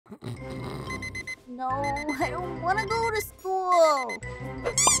No, I don't want to go to school.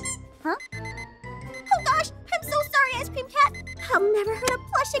 Huh? Oh gosh, I'm so sorry, Ice Cream Cat. I'll never hurt a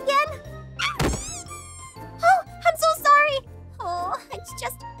plush again. Oh, I'm so sorry. Oh,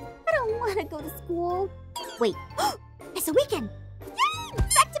 I don't want to go to school. Wait, it's a weekend. Yay,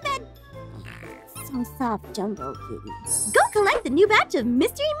 back to bed. So soft, Jumbo Kitty. Go collect the new batch of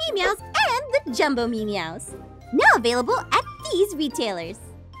Mystery Meows and the Jumbo Meows. Now available at these retailers.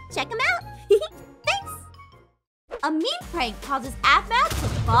 Check them out. Thanks. A mean prank causes Aphmau to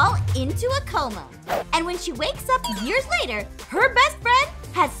fall into a coma. And when she wakes up years later, her best friend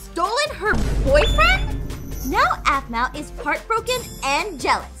has stolen her boyfriend? Now Aphmau is heartbroken and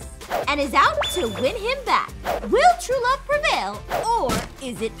jealous and is out to win him back. Will true love prevail, or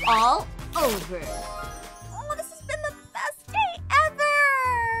is it all over? Oh, this has been the best day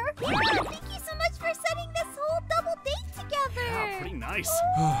ever! Yeah, thank you so much for setting this whole double date together. Yeah, pretty nice.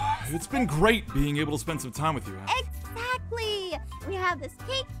 It's been great being able to spend some time with you, Aph. Exactly. We have this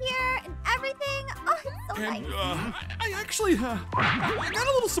cake here and everything. Oh, it's so And, nice. I actually, I got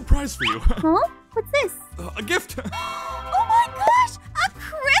a little surprise for you. Huh? What's this? A gift. Oh my gosh! A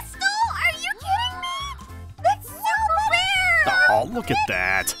crystal? Are you kidding me? That's so rare! Oh, look at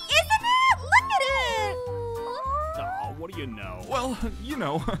that. Isn't it? Look at it! Oh, what do you know? Well, you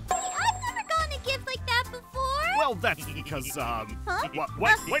know. I've never gotten a gift like that before. Well, that's because, Huh?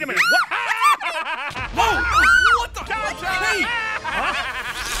 What? Wait a minute. What? Whoa! What the? Hey!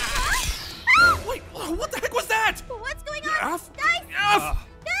 Huh? Wait, what the heck was that? What's going on? Aph? Guys! Aph!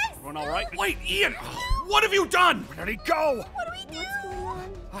 Guys! Everyone all right? Wait, Ian! What have you done? Where'd he go? What do we do? What's going on?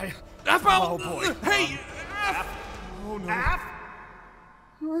 Aphmau! Oh, boy. Hey! Aph! Oh, no.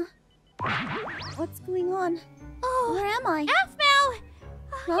 Huh? What's going on? Oh, where am I? Aphmau!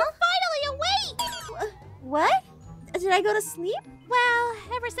 Huh? You're finally awake! What? Did I go to sleep? Well,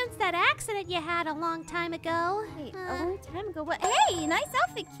 ever since that accident you had a long time ago. Wait, a long time ago. What? Hey, nice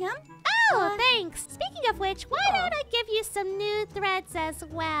outfit, Kim. Oh, thanks. Speaking of which, why don't I give you some new threads as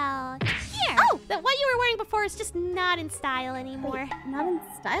well? Here! Oh, but what you were wearing before is just not in style anymore. Wait, not in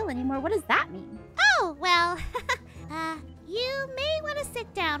style anymore. What does that mean? Oh, well, you may want to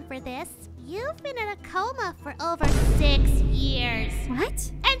sit down for this. You've been in a coma for over 6 years.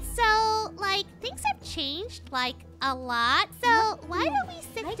 What? And so, like, things have changed, like, a lot. So, why don't we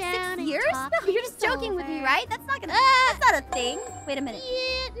sit Like down 6 and years? talk No, you're just things joking with me, over? right? That's not gonna. That's not a thing. Wait a minute.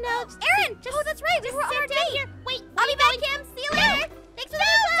 Yeah, no, just Aaron! just Oh, that's right. We just were on sit our down date. here. Wait, I'll be back, Kim. See you later. Thanks for the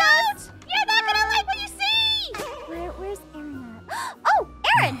info. You're not gonna like what you see! Where's Aaron at? Oh,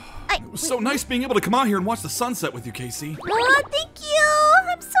 Aaron! It was so nice being able to come out here and watch the sunset with you, Casey. Oh, thank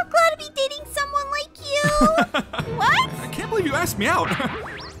you. I'm so glad to be dating someone like you. What? I can't believe you asked me out.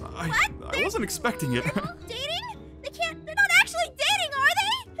 What? I wasn't expecting it. They're both dating? They're not actually dating, are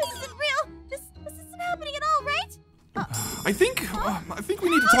they? This isn't real. This isn't happening at all, right? I think we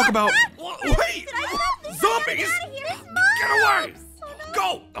need to talk about. Wait! Did I stop this? Zombies! Get out of here. Get away! Oh, no.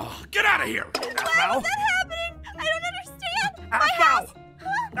 Go! Get out of here! Why is that happening? I don't understand. My Aphmau! house.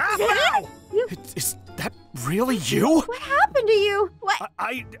 Huh? Aphmau! You. Is that really you? What happened to you? What?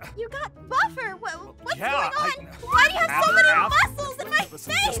 I You got buffer. What's Yeah, going on? Why do you have so many muscles in my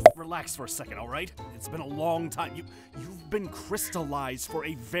Listen, face? just relax for a second, all right? It's been a long time. You've been crystallized for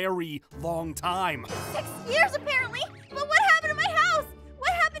a very long time. 6 years apparently. But what happened to my house?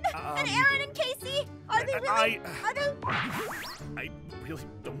 What happened to and Aaron and Casey? Are they really? I really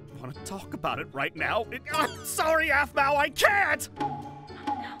don't want to talk about it right now. I'm sorry, Aphmau, I can't!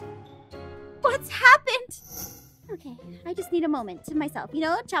 What's happened? Okay, I just need a moment to myself. You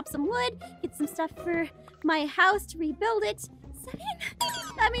know, chop some wood, get some stuff for my house to rebuild it.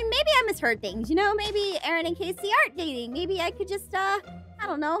 I mean, maybe I misheard things. You know, maybe Aaron and Casey aren't dating. Maybe I could just, I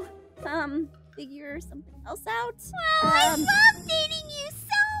don't know, figure something else out. Well, I love dating you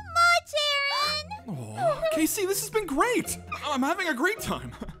so much, Aaron. Oh, Casey, this has been great. I'm having a great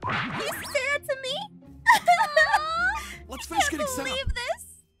time. You say that to me? Let's finish getting set up. I can't believe this.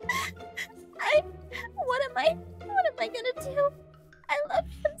 What am I gonna do? I love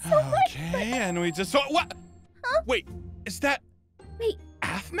him so much. Okay, and we just what? Huh? Wait, is that Wait.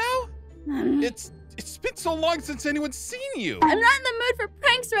 Aphmau? It's been so long since anyone's seen you. I'm not in the mood for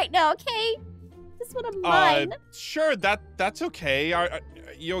pranks right now, okay? Just one of mine. Sure, that's okay. Are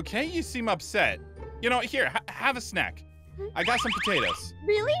you okay? You seem upset. You know, here, have a snack. I got some potatoes.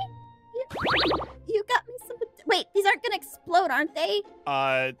 Really? You got me some. Wait, these aren't gonna explode, aren't they?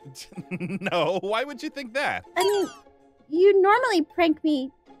 No. Why would you think that? I mean, you normally prank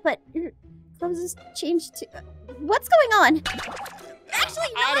me, but your clothes changed to. What's going on? Actually,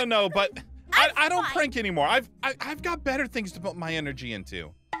 I don't know, but I don't fine. prank anymore. I've got better things to put my energy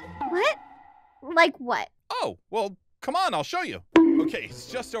into. What? Like what? Oh, well, come on, I'll show you. Okay,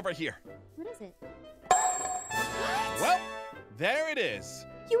 it's just over here. What is it? Well, there it is.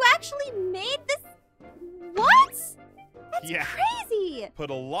 You actually made this? What? That's Yeah. crazy. Put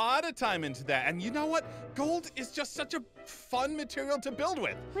a lot of time into that, and you know what? Gold is just such a fun material to build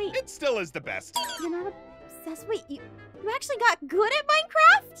with. Wait. It still is the best. You're not obsessed. Wait, you actually got good at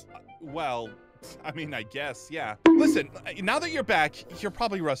Minecraft? Well, I mean, I guess, yeah. Listen, now that you're back, you're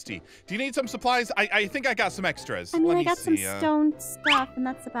probably rusty. Do you need some supplies? I think I got some extras. I mean, Let I me got some see, stone stuff, and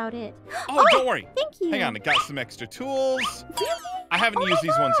that's about it. Oh, don't worry. Thank you. Hang on, I got some extra tools. Really? I haven't Oh used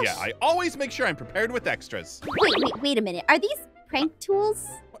my these ones yet. gosh. I always make sure I'm prepared with extras. Wait a minute. Are these prank tools?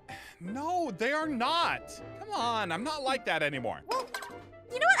 No, they are not. Come on, I'm not like that anymore. Well,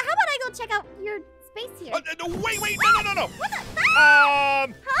 you know what? How about I go check out your space here? No, wait, no. What the?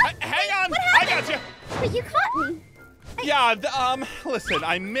 Hang on, What I happened? got you. But you caught me. Yeah, listen,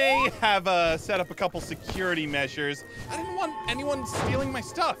 I may have set up a couple security measures. I didn't want anyone stealing my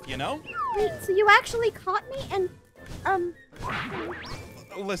stuff, you know? Wait, so you actually caught me and,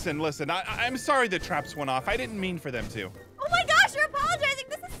 Listen, I'm sorry the traps went off. I didn't mean for them to. Oh my gosh, you're apologizing.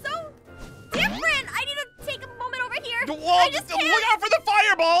 This is so different. I need to take a moment over here. Well, I just look can't. out for the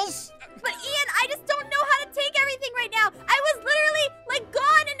fireballs! But Ian, I just don't know how to take everything right now. I was literally like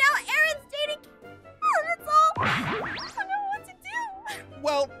gone, and now Aaron's dating. That's all. I don't know what to do.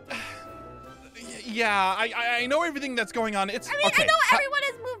 Well, yeah, I know everything that's going on. It's I mean, okay. I know everyone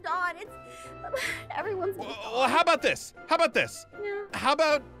has moved on. Everyone's moved Well, on. how about this? Yeah. How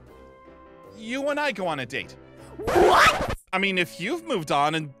about you and I go on a date? What? I mean, if you've moved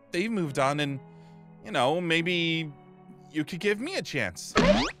on and they've moved on, and you know, maybe you could give me a chance.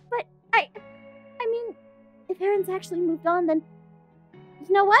 But I mean, if Aaron's actually moved on, then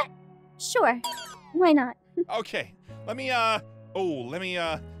you know what? Sure. Why not? Okay, let me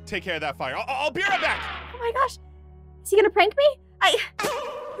take care of that fire. I'll be right back. Oh my gosh. Is he gonna prank me?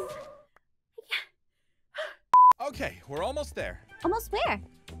 Okay, we're almost there. Almost where?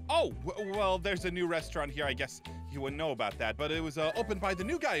 Oh, well, there's a new restaurant here. I guess you wouldn't know about that, but it was opened by the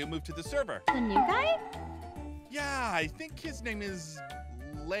new guy who moved to the server. The new guy? Yeah, I think his name is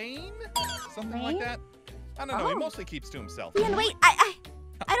Lane? Something like Lane? that. I don't know, he Oh. mostly keeps to himself. Ian, wait, I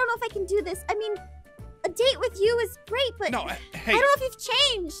don't know if I can do this. I mean, a date with you is great, but No, I hey, don't know if you've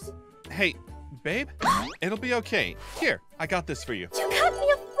changed. hey, babe, it'll be okay. Here, I got this for you. You got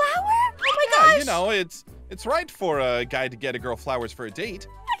me a flower? Oh my Yeah, gosh! you know, it's right for a guy to get a girl flowers for a date.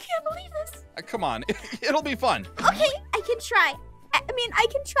 I can't believe this. Come on, it'll be fun. Okay, I can try. I mean, I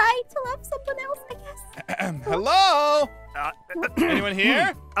can try to love someone else, I guess. Hello? Anyone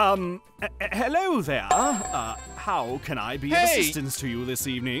here? Hello there. How can I be of Hey. assistance to you this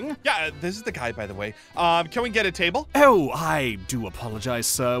evening? Yeah, this is the guy, by the way. Can we get a table? Oh, I do apologize,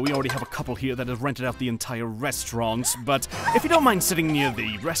 sir. We already have a couple here that have rented out the entire restaurant, but if you don't mind sitting near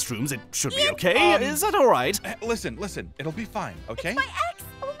the restrooms, it should be okay. Is that all right? Listen, it'll be fine, okay? My ex!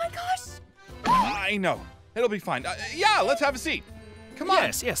 Oh my gosh! I know. It'll be fine. Yeah, let's have a seat. Come on.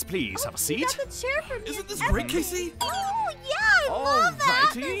 Yes, please have a You seat. got the chair for me. Isn't this and great, everything. Casey? Oh, yeah, I love that.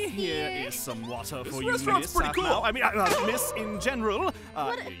 Alrighty, here atmosphere. is some water This for you, restaurant's Miss pretty cool. Aphmau. I mean, Miss in general.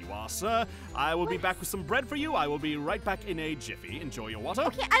 Here you are, sir. I will be back with some bread for you. I will be right back in a jiffy. Enjoy your water.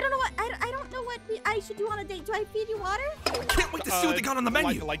 Okay, I don't know what I don't know what I should do on a date. Do I feed you water? I can't wait to see what they got on the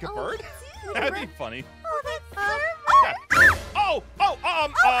menu. Like a Oh, bird? like a That'd bird. be funny. Oh, that's butter. Yeah. Oh,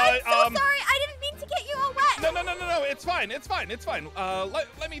 I'm so sorry. I didn't mean to get you all wet. No, it's fine.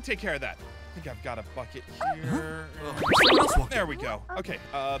 Let me take care of that. I think I've got a bucket here. Someone else walked in. There we go. Okay,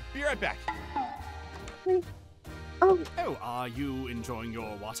 be right back. Oh, Oh, are you enjoying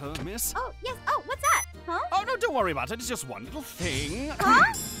your water, miss? oh, yes. Oh, what's that? Huh? Oh, no, don't worry about it. It's just one little thing. Huh?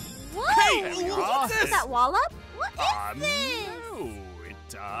 Whoa! Hey, There we what's are. this? Is that wall up? What is this?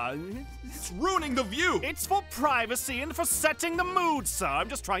 No, It's ruining the view. it's for privacy and for setting the mood, sir. I'm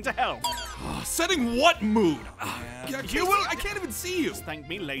just trying to help. Setting what mood? Yeah, Casey, You will- I can't even see you. Thank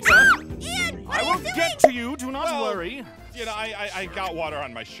me later. Ian, what I are will you doing? get to you. Do not Well, worry. You know, I got water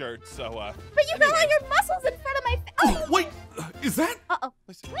on my shirt, so But you got all your muscles in front of my face. Oh, wait, is that Uh-oh.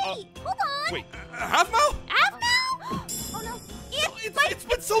 listen, Wait, hold on. wait. Aphmau? Aphmau? Oh, no. Ian, It's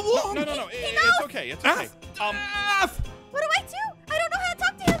been so long. No, it's okay. It's okay. Aph! what do I do? I don't know how to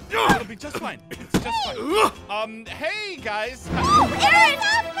talk to him. It'll be just fine. It's just fine. Ugh. Hey guys. Aaron,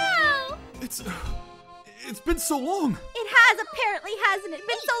 Aphmau! It's been so long. It has, apparently, hasn't it?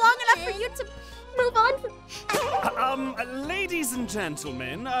 Been so long enough for you to move on. Ladies and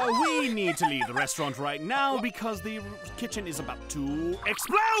gentlemen, we need to leave the restaurant right now because the kitchen is about to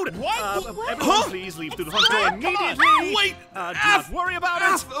explode. What? Everyone, please leave through the front door immediately. Wait! Do not worry about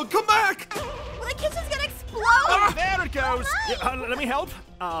it. Come back! Well, the kitchen's gonna explode. Oh, there it goes. Let me help.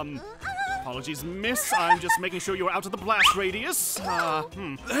 Apologies, miss. I'm just making sure you're out of the blast radius.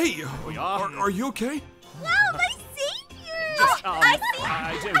 Hey, we are. are you okay? Wow, my savior! Just,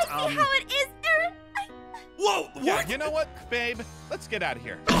 I see didn't, how it is, Aaron. Whoa! Yeah, What? you know what, babe? Let's get out of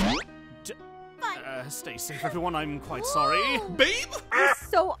here. Stay safe, everyone. I'm quite sorry. Babe? It's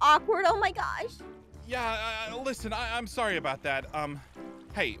so awkward. Oh my gosh. Yeah, listen, I'm sorry about that.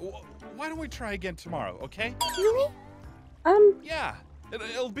 Hey, why don't we try again tomorrow, okay? Really? Yeah,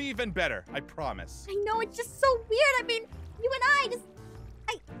 it'll be even better, I promise. I know, it's just so weird. I mean, you and I just...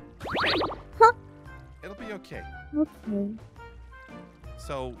 Huh? It'll be okay. Okay.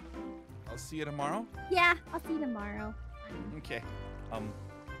 So, I'll see you tomorrow? Yeah, I'll see you tomorrow. Okay.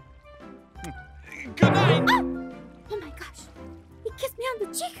 Good night! Oh my gosh. He kissed me on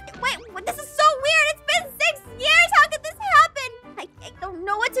the cheek. Wait, this is so weird. It's been 6 years. How could this happen? I don't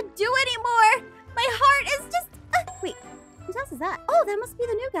know what to do anymore. My heart is just... wait, whose house is that? Oh, that must be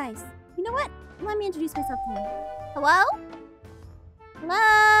the new guys. You know what? Let me introduce myself to them. Hello?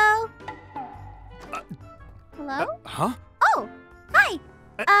 Hello? Hello? Huh? Oh, hi.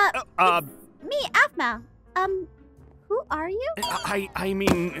 It's me, Aphmau. Who are you? I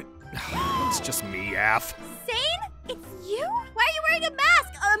mean, it's just me, Aph. Zane? It's you? Why are you wearing a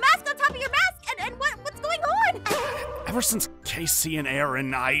mask? A mask on top of your mask? And what's going on? Ever since Casey and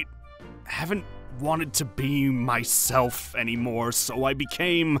Aaron, I haven't wanted to be myself anymore, so I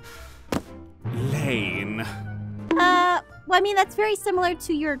became Lane. Well, I mean, that's very similar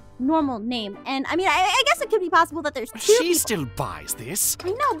to your normal name. And I mean, I guess it could be possible that there's two She people. still buys this.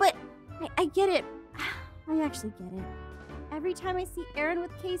 I know, but I get it. I actually get it. Every time I see Aaron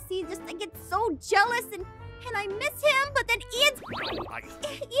with Casey, I get so jealous and I miss him, but then Ian's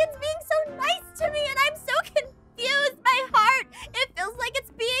being so nice to me and I'm so confused. My heart, it feels like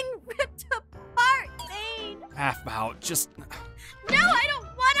it's being ripped apart, Zane. Aphmau, just... No, I don't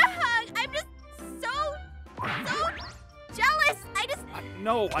want a hug. I'm just so jealous.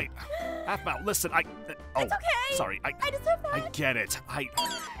 No, Aphmau, listen, It's okay. Sorry, I deserve that. I get it. Is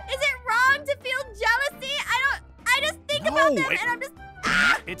it wrong to feel jealousy? I just think about them and I'm just...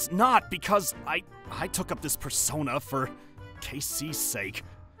 It's not, because I took up this persona for Casey's sake.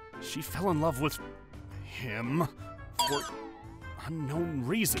 She fell in love with him for unknown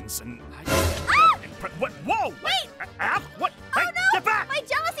reasons, and what? Whoa! Wait! Aph, what? Oh Hey, no! get back! My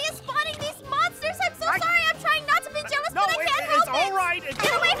jealousy is spawning these monsters! I'm so sorry! I'm trying not to be jealous, No, but I can't help it's all right.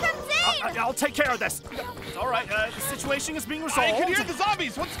 Get away from Zane! I'll take care of this. It's all right. The situation is being resolved. I can hear the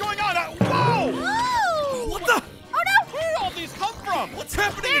zombies! What's going on? Whoa! Oh! What the? Oh no! Where did all these come from? What's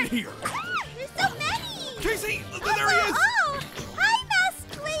happening in here? There's so many! Casey, there he is! Oh! Hi, Mask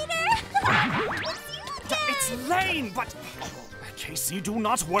Cleaner! It's you again! It's Lane, but Casey, do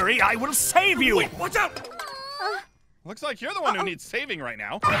not worry. I will save you. Watch out! Looks like you're the one who needs saving right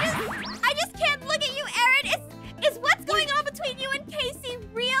now. I just can't look at you, Aaron! Is what's going on between you and Casey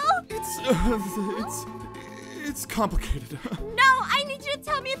real? It's complicated. No, I need you to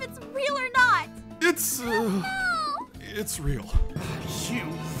tell me if it's real or not! It's real. You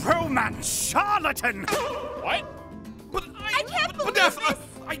romance charlatan! What? But I can't believe Aph, this!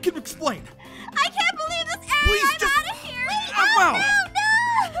 I can explain. I can't believe this, Aaron! Please, I'm just- out of here! Aphmau!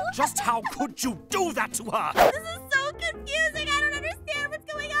 No! Just how could you do that to her? This is so confusing! I don't understand what's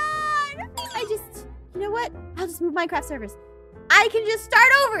going on! You know what? I'll just move Minecraft servers. I can just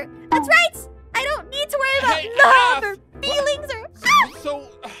start over! That's right! I don't need to worry about Hey, love Aph! or feelings or... So,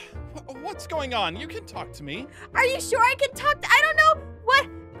 what's going on? You can talk to me. Are you sure I can talk to... I don't know what...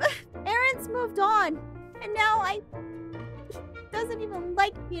 Aaron's moved on. And now he doesn't even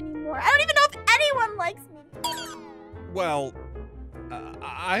like me anymore. I don't even know if anyone likes me. Well,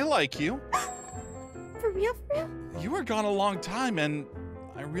 I like you. For real, for real? You were gone a long time, and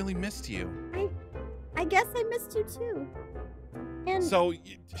I really missed you. I guess I missed you too. And So,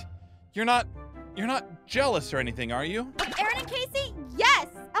 you're not jealous or anything, are you? Aaron and Casey, yes,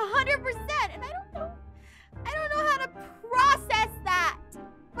 100%. And I don't know how to process that.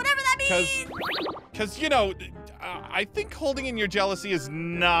 Whatever that means. Because I think holding in your jealousy is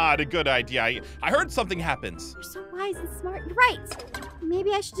not a good idea. I heard something happens. You're so wise and smart. You're right.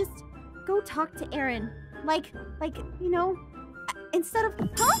 Maybe I should just go talk to Aaron. Instead of...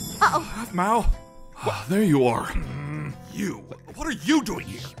 Huh? Uh-oh. Aphmau, there you are. You. What are you doing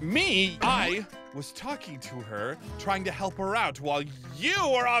here? Me? was talking to her, trying to help her out, while you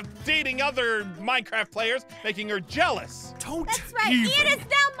are off dating other Minecraft players, making her jealous. Don't That's right. even. Ian is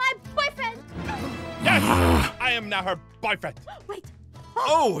now my boyfriend. Yes, I am now her boyfriend. Wait.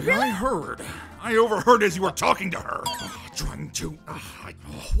 Oh, I heard. I overheard as you were talking to her. Trying to.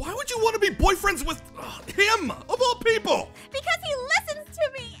 Why would you want to be boyfriends with him, of all people? Because he listens to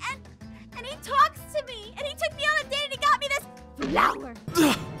me and he talks to me and he took me on a date and he got me this flower.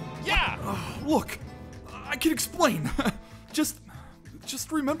 Yeah. Look, I can explain. Just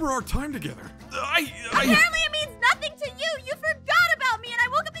remember our time together. Apparently it means nothing to you. You forgot about me and I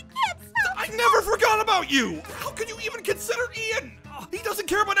woke up in Kent's house. I never forgot about you. How can you even consider Ian? He doesn't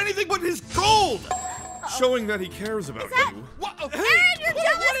care about anything but his gold. Showing that he cares about you. What? Aaron, you're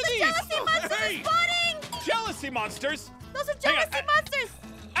jealous. What are The these? jealousy monster Hey. is spawning. Jealousy monsters? Those are Hang on, jealousy monsters.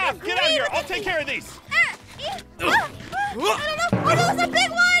 Aph, get out of here. I'll take care of these. I don't know. Oh, no, it's a big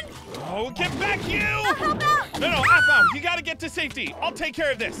one. Oh, get back, you! Help out. No, Aphmau, you gotta get to safety. I'll take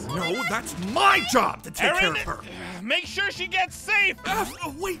care of this. No, that's my job to take care Aaron, of her. make sure she gets safe.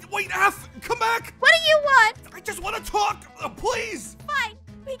 Wait, Aph, come back. What do you want? I just want to talk, please. Fine,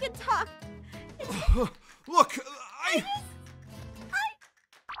 we can talk. Look,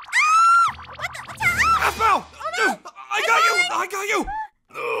 What's that? Aphmau! no. I got you!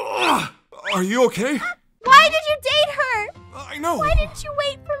 Are you okay? Why did you date her? I know. Why didn't you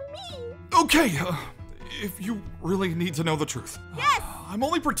wait for me? Okay, if you really need to know the truth. Yes. I'm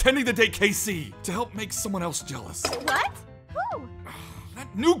only pretending to date KC to help make someone else jealous. What? Who?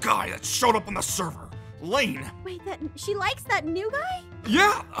 That new guy that showed up on the server, Lane. Wait, she likes that new guy?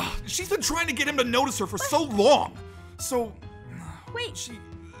 Yeah, she's been trying to get him to notice her for so long. So, Wait. she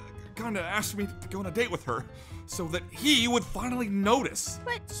kinda asked me to go on a date with her so that he would finally notice.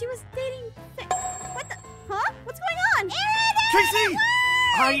 But she was dating. What the? Huh? What's going on? Aaron! KC!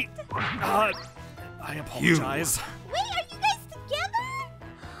 I apologize. Wait, are you guys together?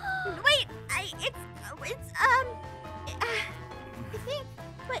 Wait, I think,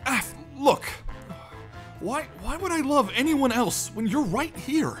 but Aph, look. Why would I love anyone else when you're right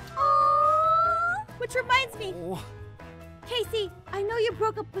here? which reminds me, Oh, Casey, I know you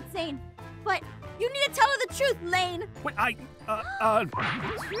broke up with Zane, but you need to tell her the truth, Lane. Wait,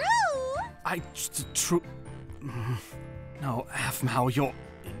 True? true. No, Aphmau, you're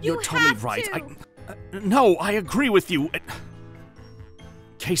You totally have right. to. No, I agree with you.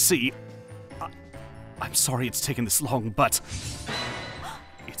 Casey, I'm sorry it's taken this long, but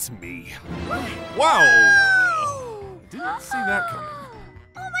it's me. wow! Didn't see that coming.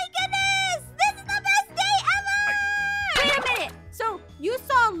 Oh my goodness! This is the best day ever! Wait a minute. So you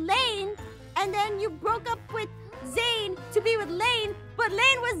saw Lane, and then you broke up with Zane to be with Lane, but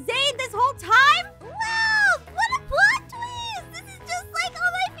Lane was Zane this whole time? Wow! What a plot twist! This is just like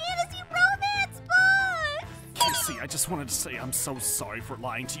all my fantasy romance books! Casey, I just wanted to say I'm so sorry for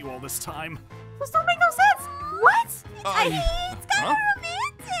lying to you all this time. Those don't make no sense! What? It's kind huh? of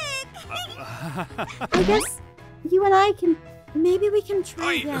romantic! I guess you and I can... Maybe we can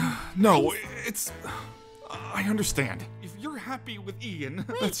try again. No, it's... I understand. If you're happy with Ian,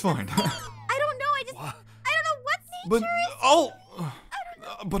 that's fine. I don't know, I don't know what But nature is.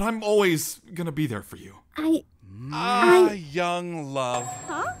 but I'm always gonna be there for you. Young love.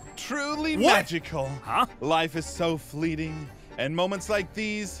 Huh? Truly What? magical. Huh? Life is so fleeting, and moments like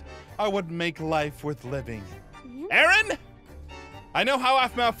these are what make life worth living. Aaron? I know how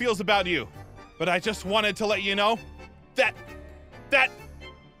Aphmau feels about you, but I just wanted to let you know that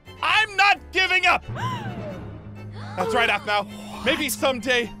I'm not giving up! That's right, Aphmau. Maybe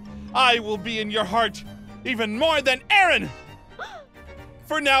someday I will be in your heart even more than Aaron!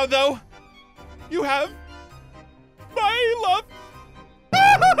 For now, though, you have my love.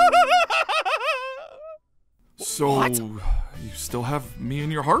 So, you still have me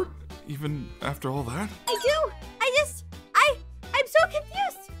in your heart? Even after all that? I do. I'm so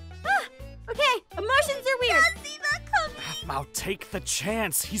confused. Okay, emotions are weird. See that coming. Aphmau, take the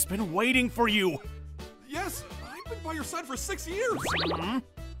chance. He's been waiting for you. Yes, I've been by your side for 6 years.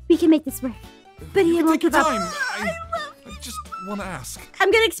 We can make this work. But he won't Take your give up. time. I just want to ask. I'm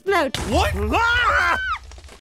gonna explode. What? Ah!